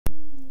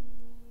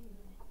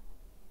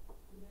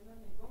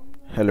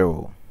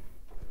Hello,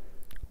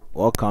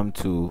 welcome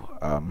to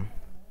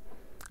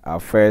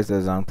our first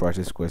exam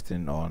practice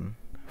question on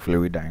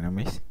fluid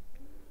dynamics.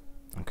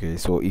 Okay,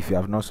 so if you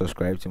have not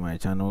subscribed to my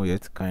channel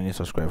yet, kindly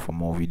subscribe for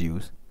more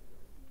videos.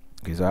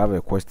 Okay, so I have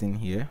a question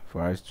here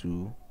for us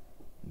to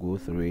go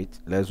through it.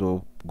 Let's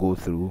all go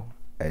through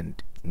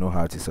and know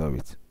how to solve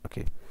it.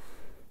 Okay,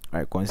 all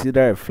right.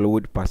 Consider a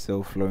fluid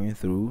parcel flowing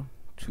through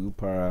two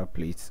parallel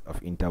plates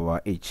of interval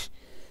h.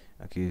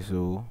 Okay,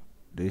 so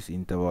this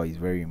interval is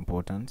very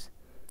important,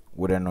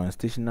 with a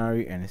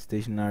non-stationary and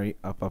stationary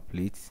upper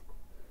plate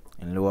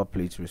and lower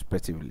plates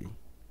respectively.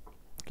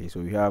 Okay, so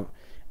we have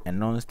a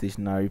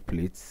non-stationary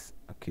plate,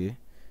 okay,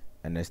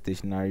 and a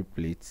stationary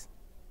plate.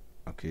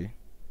 Okay,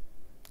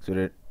 so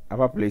the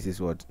upper plate is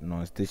what?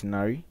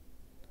 Non-stationary,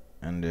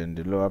 and then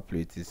the lower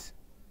plate is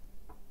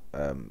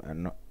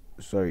the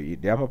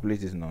upper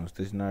plate is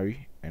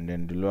non-stationary, and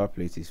then the lower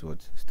plate is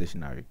what?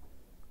 Stationary,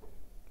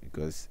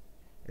 because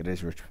it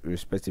is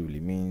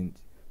respectively, means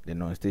the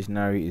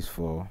non-stationary is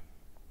for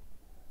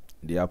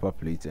the upper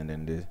plate, and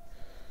then the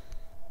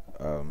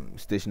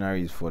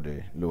stationary is for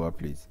the lower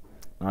plate.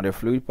 Now the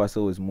fluid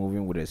parcel is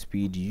moving with a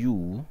speed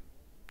u,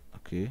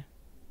 okay,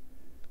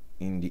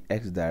 in the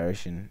x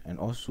direction, and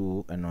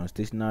also a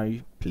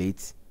non-stationary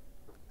plate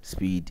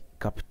speed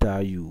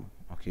capital U.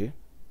 Okay,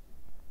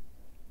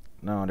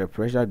 now the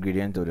pressure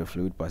gradient of the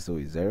fluid parcel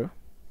is 0,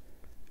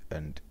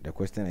 and the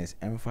question is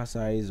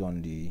emphasize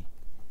on the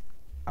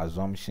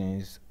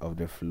assumptions of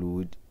the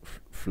fluid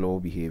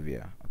flow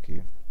behavior.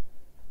 Okay,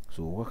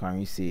 so what can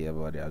we say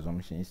about the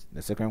assumptions?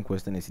 The second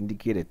question is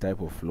indicate the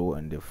type of flow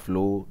and the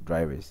flow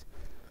drivers.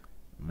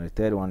 And the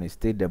third one is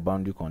state the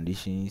boundary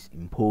conditions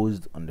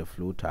imposed on the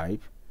flow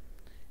type,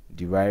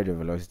 derive the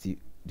velocity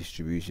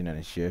distribution and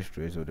the shear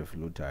stress of the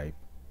flow type.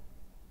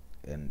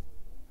 And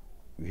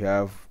we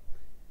have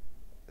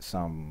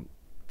some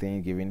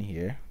things given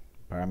here,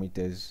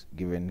 parameters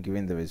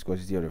given the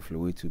viscosity of the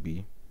fluid to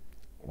be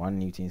 1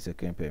 Newton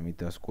second per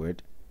meter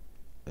squared,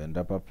 and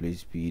upper plate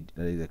speed,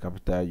 that is the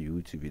capital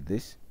U, to be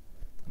this,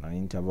 and an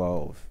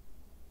interval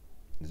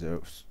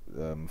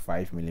of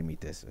 5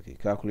 millimeters. Okay,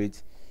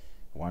 calculate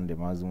the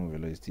maximum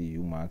velocity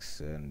U max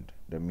and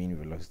the mean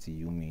velocity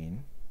U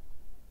mean.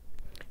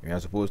 We are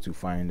supposed to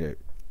find the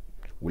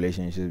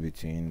relationship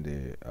between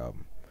the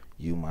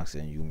U max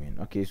and U mean.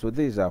 Okay, so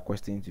this is our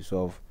question to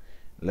solve.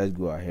 Let's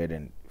go ahead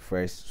and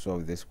first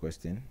solve this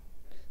question,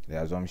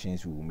 the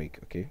assumptions we will make.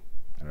 Okay,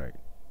 all right.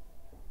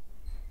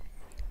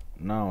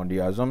 Now the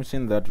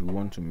assumption that we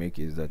want to make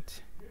is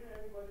that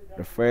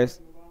the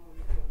first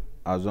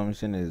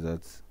assumption is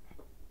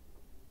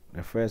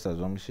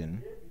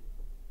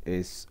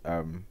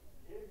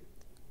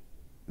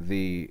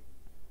the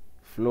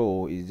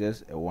flow is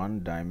just a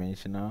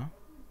one-dimensional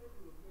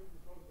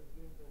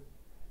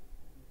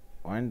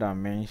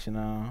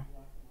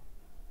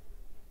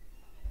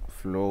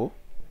flow.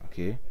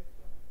 Okay,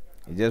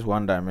 it's just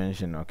one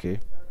dimension. Okay,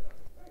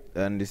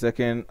 and the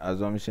second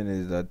assumption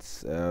is that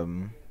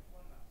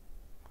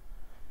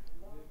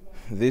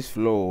this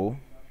flow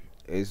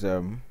is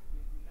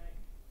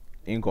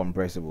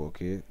incompressible.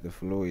 Okay, the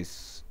flow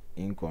is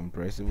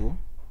incompressible.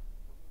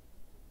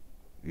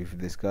 We've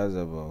discussed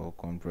about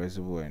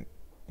compressible and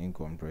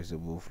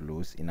incompressible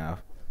flows in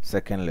our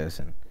second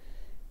lesson.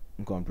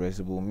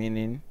 Incompressible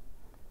meaning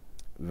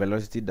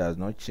velocity does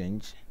not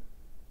change,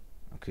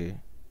 okay,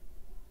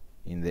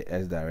 in the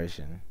x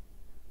direction,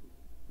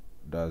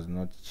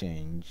 doesn't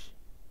change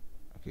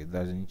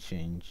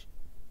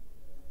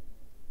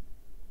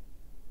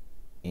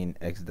in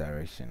x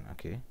direction.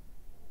 Okay,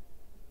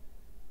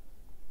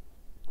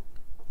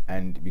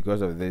 and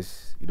because of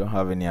this you don't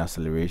have any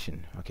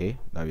acceleration, okay,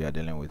 that we are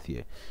dealing with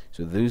here.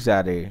 So these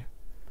are the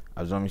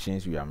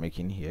assumptions we are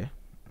making here.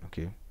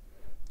 Okay,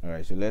 all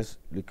right, so let's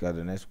look at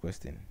the next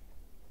question.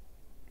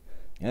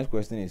 The next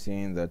question is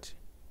saying that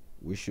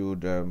we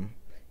should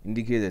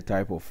indicate the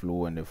type of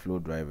flow and the flow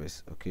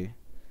drivers. Okay,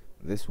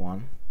 this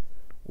one,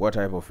 what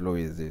type of flow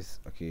is this?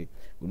 Okay,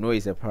 we know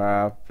it's a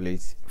parallel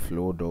plate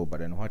flow though, but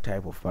then what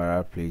type of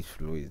parallel plate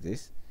flow is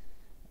this?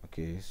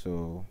 Okay,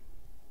 so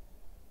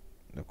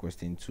the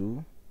question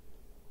 2,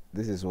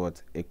 this is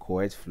what? A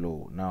Couette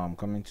flow. Now I'm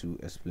coming to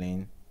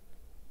explain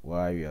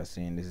why we are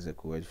saying this is a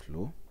Couette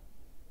flow.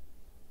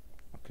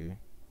 Okay,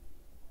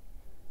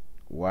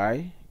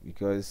 why?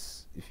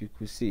 Because if you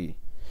could see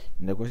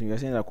in the question, we are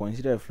saying that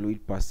consider a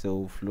fluid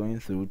parcel flowing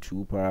through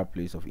two parallel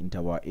plates of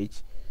interval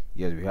h.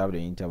 Yes, we have the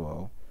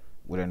interval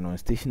with a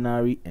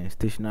non-stationary and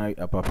stationary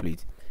upper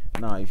plate.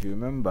 Now if you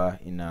remember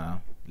in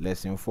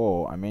lesson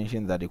 4, I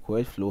mentioned that the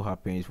Couette flow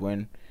happens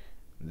when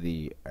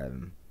the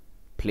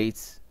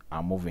plates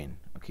are moving.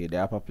 Okay, the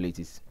upper plate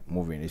is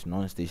moving, it's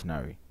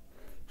non-stationary.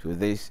 So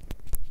this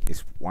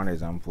is one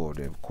example of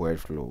the Couette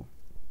flow.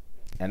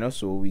 And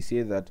also we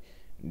say that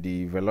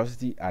the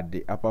velocity at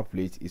the upper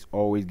plate is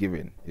always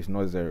given, it's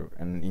not 0.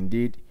 And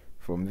indeed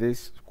from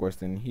this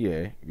question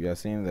here we are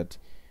saying that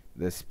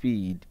the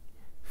speed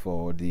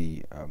for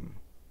the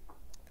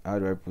how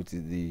do I put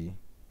it, the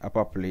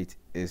upper plate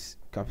is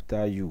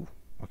capital U.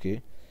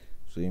 Okay,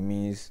 so it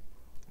means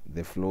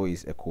the flow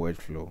is a Couette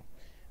flow.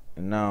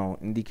 And now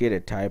indicate a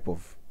type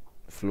of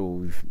flow.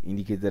 We've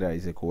indicated that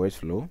it's a Couette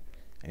flow,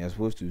 and you're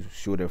supposed to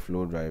show the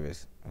flow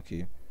drivers.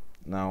 Okay,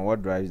 now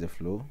what drives the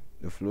flow?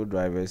 The flow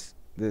drivers,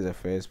 this is the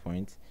first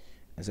point.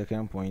 The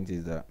second point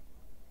is that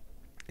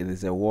it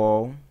is a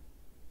wall.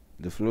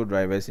 The flow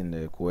drivers in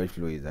the Couette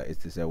flow is that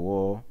it is a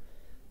wall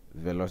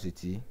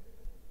velocity,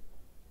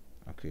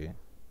 okay,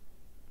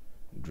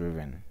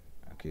 driven.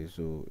 Okay,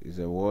 so it's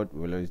a wall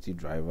velocity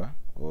driver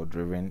or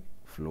driven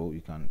flow,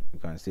 you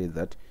can say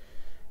that.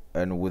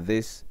 And with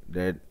this,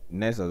 the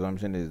next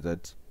assumption is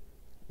that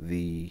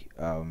the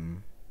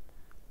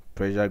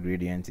pressure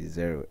gradient is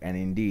 0, and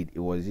indeed it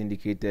was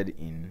indicated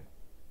in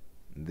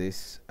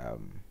this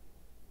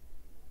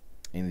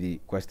in the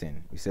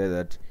question. We said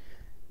that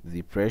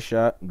the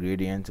pressure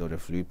gradient of the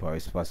fluid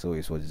parcel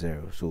is what,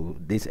 0. So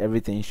this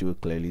everything shows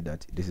clearly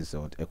that this is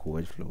what a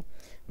Couette flow.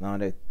 Now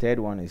the third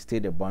one is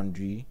state the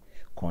boundary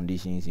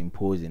conditions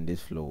imposed in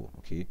this flow.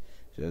 Okay,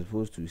 so you're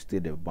supposed to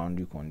state the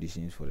boundary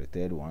conditions for the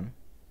third one.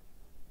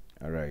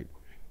 All right,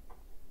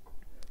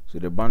 so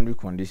the boundary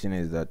condition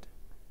is that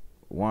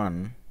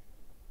the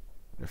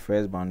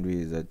first boundary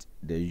is that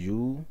the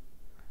u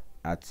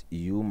at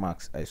u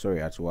max,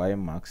 at y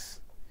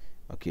max,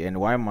 okay, and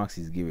y max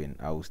is given,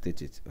 I will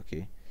state it,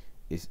 okay,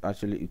 it's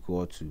actually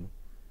equal to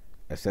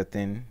a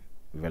certain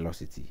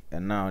velocity,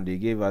 and now they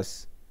gave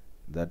us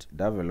that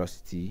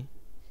velocity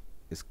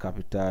is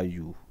capital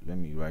U. Let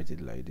me write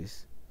it like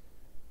this.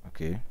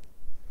 Okay,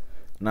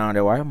 now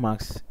the y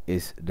max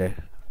is the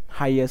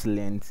highest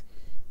length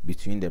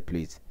between the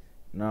plates.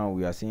 Now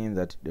we are seeing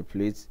that the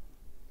plate,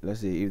 let's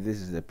say if this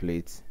is the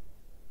plate,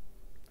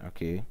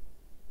 okay,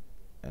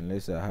 and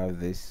let's have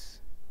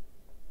this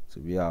to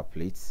be our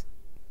plates,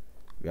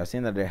 we are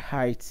saying that the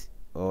height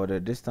or the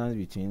distance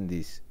between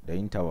this, the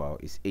interval,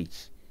 is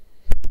h,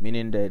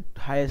 meaning the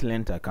highest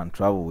length I can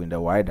travel in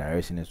the y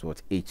direction is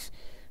what, h.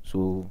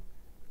 So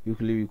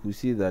quickly we could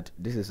see that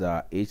this is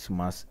our h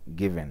mass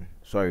given,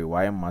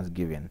 y mass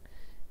given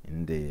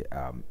in the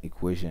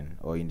equation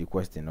or in the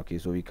question. Okay,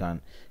 so we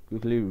can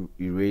quickly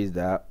erase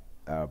that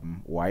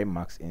y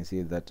max and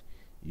say that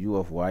u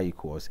of y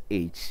equals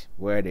h,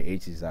 where the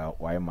h is our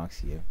y max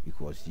here,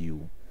 equals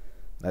u.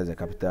 That's a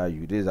capital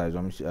U. These are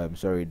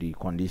the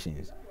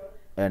conditions.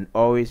 And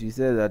always we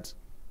say that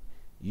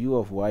u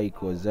of y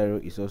equals 0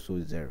 is also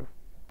 0.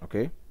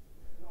 Okay,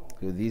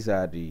 so these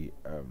are the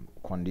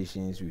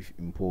conditions we've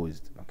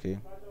imposed. Okay,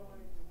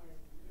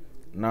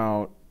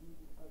 now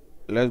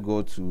let's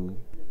go to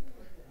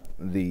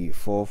the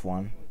fourth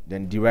one.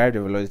 Then derive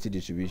the velocity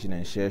distribution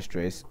and shear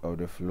stress of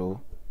the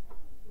flow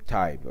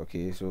type.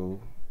 Okay, so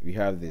we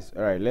have this.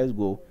 All right, let's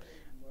go.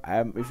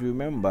 If you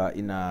remember,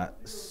 in our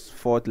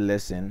fourth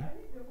lesson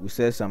we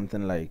said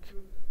something like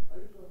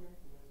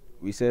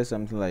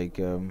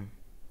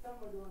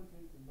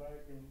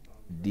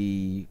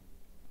d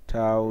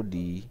tau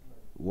dy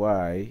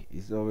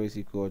is always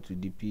equal to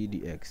dp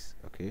dx.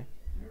 Okay,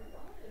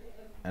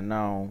 and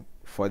now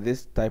for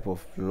this type of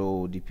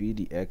flow, dp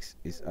dx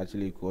is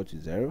actually equal to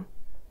 0,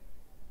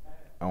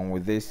 and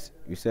with this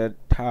we said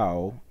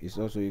tau is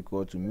also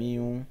equal to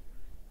mu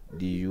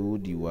du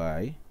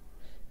dy,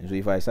 and so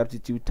if I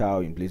substitute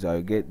tau in place,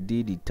 I'll get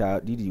d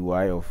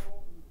dy of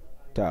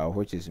tau,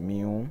 which is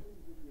mu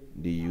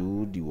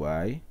du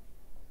dy,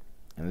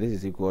 and this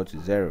is equal to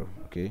 0.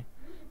 Okay,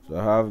 so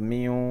I have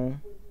mu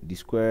d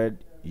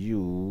squared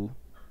u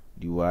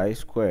dy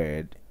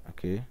squared,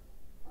 okay,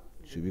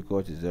 should be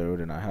equal to 0.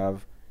 Then I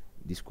have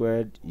d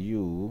squared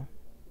u,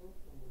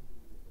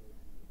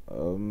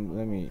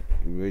 let me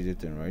erase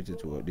it and write it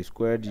to d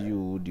squared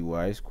u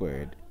dy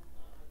squared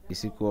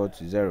is equal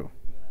to 0.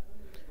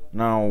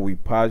 Now we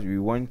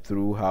went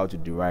through how to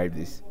derive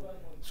this,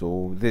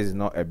 so this is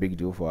not a big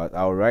deal for us.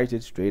 I'll write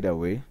it straight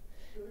away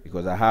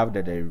because I have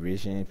the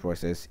derivation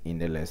process in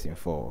the lesson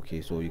 4.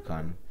 Okay, so you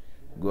can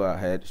go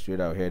straight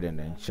ahead and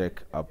then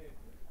check up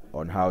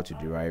on how to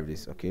derive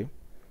this. Okay,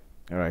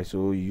 all right,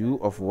 so u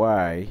of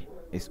y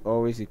is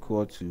always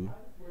equal to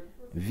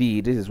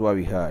v, this is what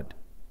we had,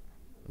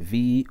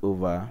 v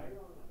over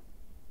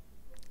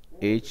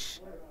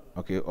h,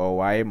 okay, or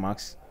y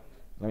max.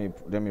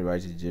 Let me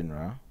write it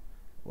general,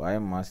 y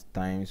max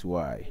times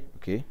y.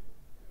 Okay,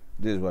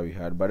 this is what we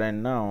had. But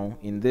then now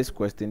in this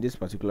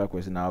particular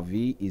question, our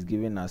v is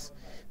giving us,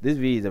 this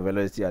v is the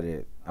velocity at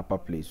the upper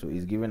plate, so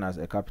it's giving us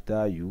a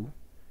capital U,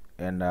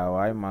 and our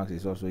y max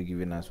is also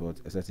giving us what,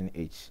 a certain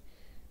h.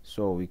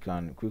 So we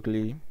can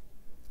quickly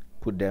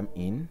put them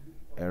in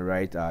and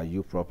write our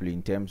u properly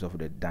in terms of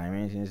the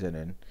dimensions and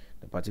then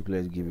the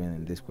particulars given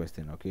in this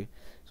question. Okay,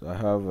 so I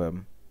have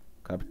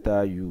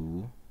capital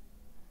U,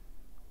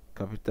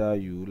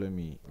 let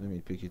me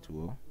pick it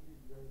well,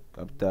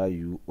 capital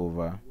U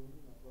over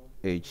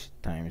h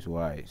times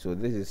y. So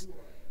this is,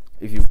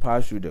 if you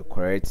pass through the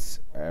correct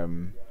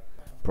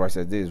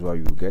process, this is what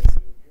you get.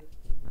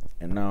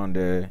 And now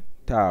the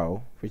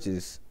tau, which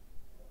is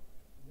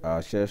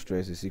our shear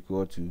stress, is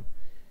equal to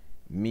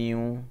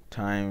mu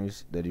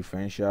times the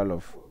differential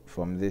of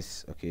from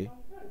this. Okay,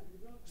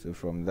 so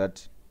from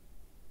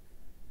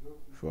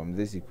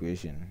this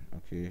equation,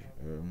 okay,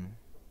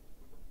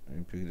 Let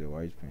me pick the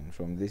white pen.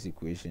 From this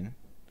equation,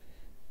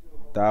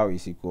 tau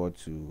is equal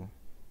to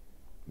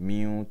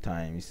mu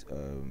times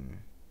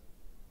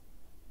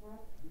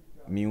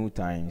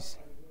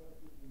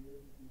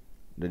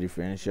the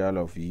differential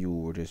of u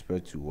with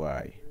respect to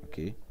y.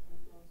 Okay,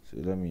 so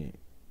let me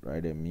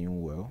write the mu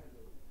well.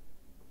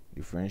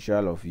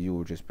 Differential of u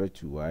with respect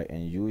to y,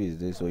 and u is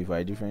this. So if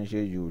I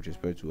differentiate u with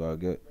respect to y, I'll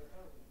get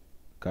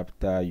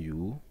capital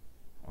U,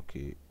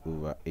 okay,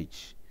 over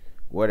h,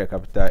 where the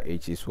capital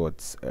H is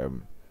what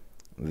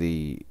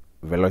the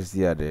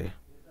velocity at the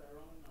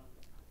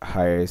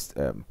highest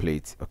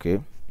plate. Okay,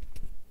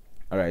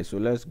 all right, so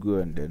let's go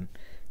and then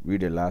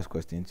read the last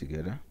question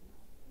together.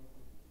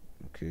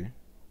 Okay,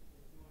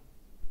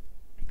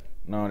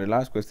 now the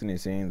last question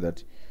is saying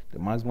that the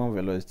maximum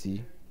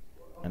velocity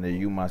and the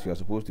u mass, we are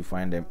supposed to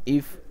find them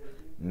if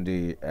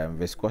the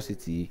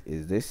viscosity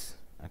is this.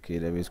 Okay,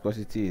 the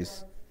viscosity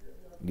is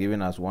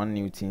giving us 1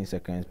 Newton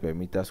seconds per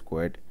meter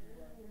squared,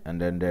 and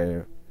then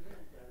the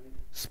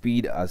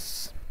speed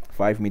as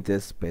 5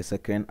 meters per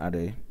second at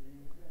the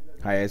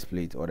highest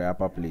plate or the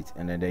upper plate,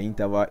 and then the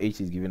interval h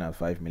is given as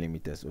 5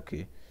 millimeters.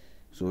 Okay,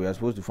 so we are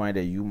supposed to find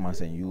the u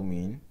mass and u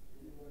mean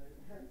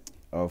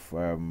of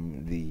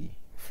the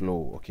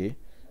flow. Okay,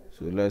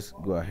 so let's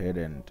go ahead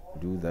and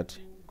do that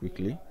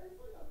quickly.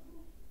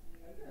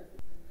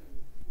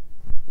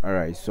 All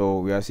right, so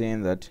we are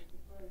saying that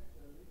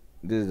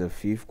this is the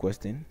 5th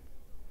question,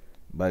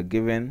 but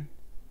given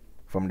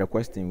from the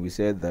question we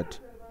said that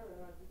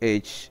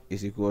h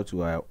is equal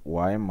to our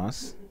y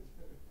mass,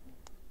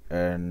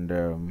 and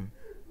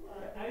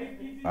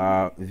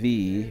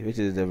v, which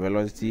is the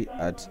velocity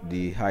at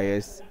the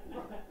highest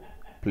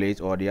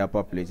plate or the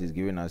upper plate, is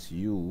given as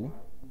u,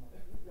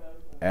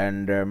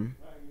 and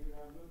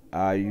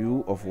our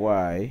u of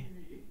y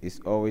is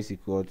always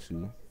equal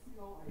to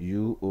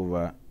u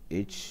over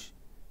h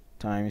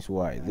times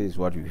y. This is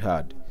what we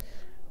had,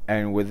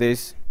 and with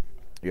this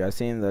we are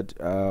saying that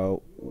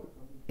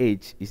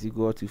h is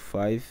equal to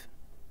 5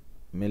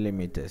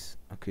 millimeters.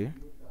 Okay,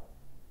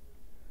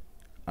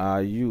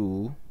 our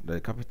u, the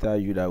capital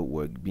U that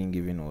we're being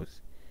given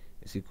us,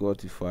 is equal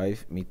to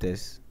 5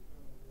 meters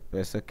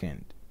per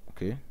second.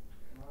 Okay,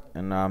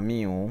 and our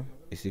mu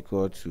is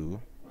equal to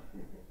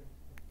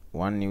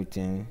 1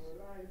 Newton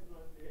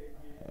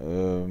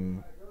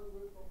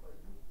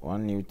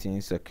 1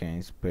 Newton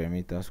seconds per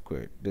meter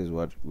squared. This is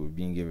what we've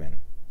been given.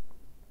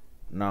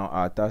 Now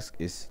our task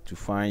is to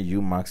find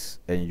u max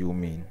and u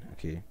mean.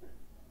 Okay,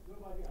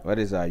 what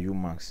is our u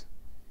max?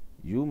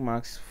 U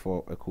max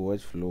for a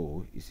Couette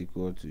flow is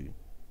equal to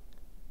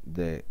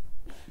the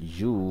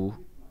u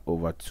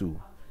over 2.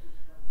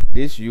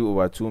 This u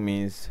over 2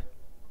 means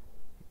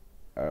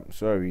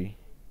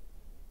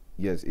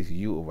yes, it's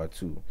u over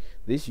 2.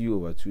 This u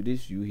over 2,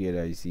 this u here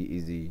that you see,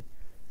 is the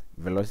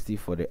velocity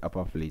for the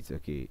upper plate.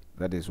 Okay,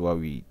 that is what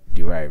we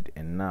derived,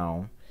 and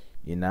now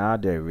in our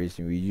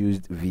derivation we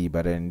used v,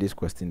 but then in this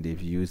question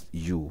they've used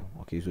u.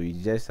 Okay, so you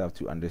just have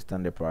to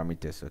understand the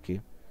parameters.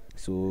 Okay,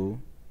 so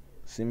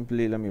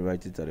simply let me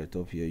write it at the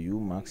top here. U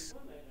max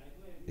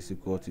is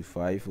equal to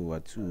 5 over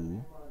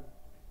 2,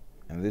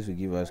 and this will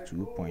give us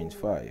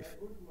 2.5.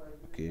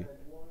 okay,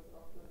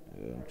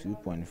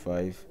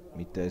 2.5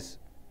 meters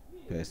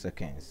per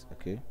seconds.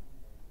 Okay,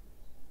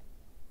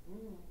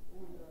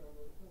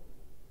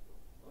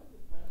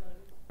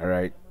 all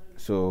right,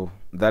 so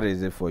that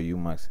is it for u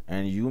max,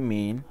 and u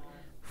mean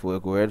for a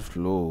Couette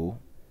flow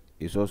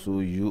is also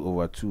u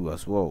over 2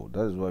 as well.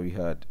 That is what we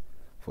had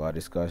for our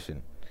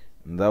discussion,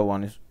 and that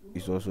one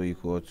is also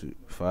equal to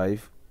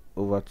 5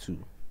 over 2,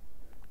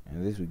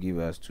 and this will give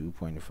us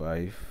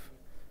 2.5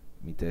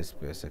 meters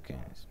per second.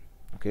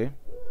 Okay,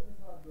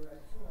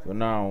 so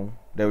now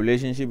the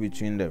relationship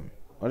between them.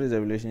 What is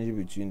the relationship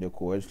between the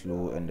Couette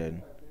flow and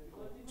then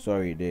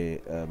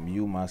the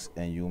u max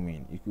and u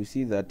mean? You could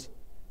see that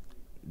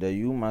the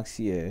u max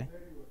here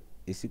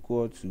is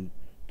equal to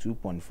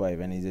 2.5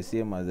 and is the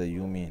same as the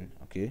u mean.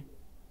 Okay,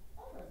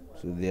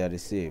 so they are the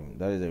same.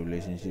 That is the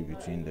relationship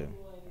between them.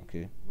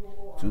 Okay,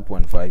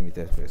 2.5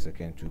 meters per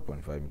second,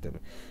 2.5 meters.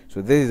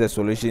 So this is the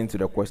solution to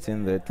the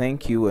question there.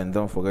 Thank you, and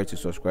don't forget to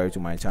subscribe to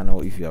my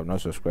channel if you have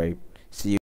not subscribed. See you.